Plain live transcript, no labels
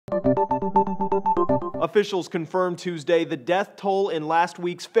Officials confirmed Tuesday the death toll in last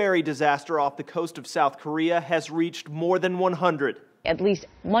week's ferry disaster off the coast of South Korea has reached more than 100. At least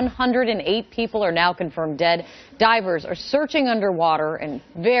 108 people are now confirmed dead. Divers are searching underwater in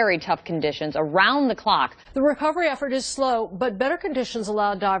very tough conditions around the clock. The recovery effort is slow, but better conditions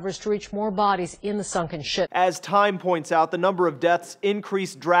allow divers to reach more bodies in the sunken ship. As Time points out, the number of deaths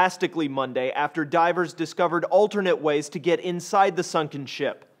increased drastically Monday after divers discovered alternate ways to get inside the sunken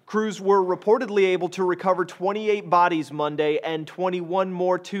ship. Crews were reportedly able to recover 28 bodies Monday and 21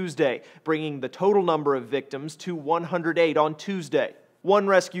 more Tuesday, bringing the total number of victims to 108 on Tuesday. One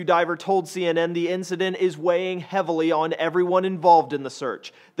rescue diver told CNN the incident is weighing heavily on everyone involved in the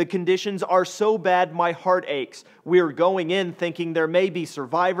search. "The conditions are so bad my heart aches. We're going in thinking there may be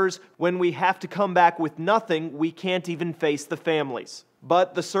survivors. When we have to come back with nothing, we can't even face the families."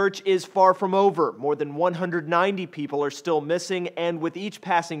 But the search is far from over. More than 190 people are still missing, and with each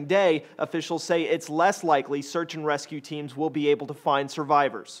passing day, officials say it's less likely search and rescue teams will be able to find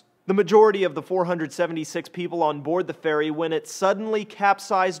survivors. The majority of the 476 people on board the ferry when it suddenly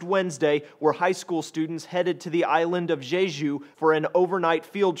capsized Wednesday were high school students headed to the island of Jeju for an overnight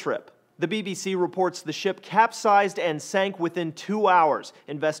field trip. The BBC reports the ship capsized and sank within 2 hours.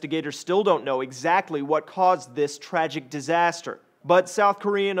 Investigators still don't know exactly what caused this tragic disaster. But South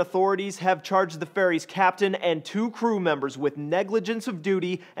Korean authorities have charged the ferry's captain and 2 crew members with negligence of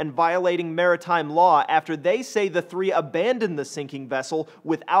duty and violating maritime law after they say the 3 abandoned the sinking vessel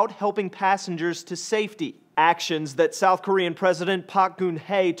without helping passengers to safety. Actions that South Korean President Park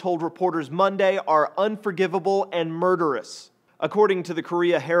Geun-hye told reporters Monday are unforgivable and murderous. According to the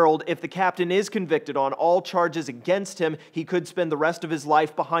Korea Herald, if the captain is convicted on all charges against him, he could spend the rest of his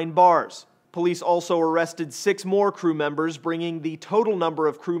life behind bars. Police also arrested 6 more crew members, bringing the total number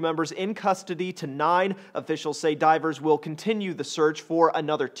of crew members in custody to 9. Officials say divers will continue the search for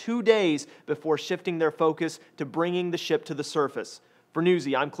another 2 days before shifting their focus to bringing the ship to the surface. For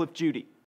Newsy, I'm Cliff Judy.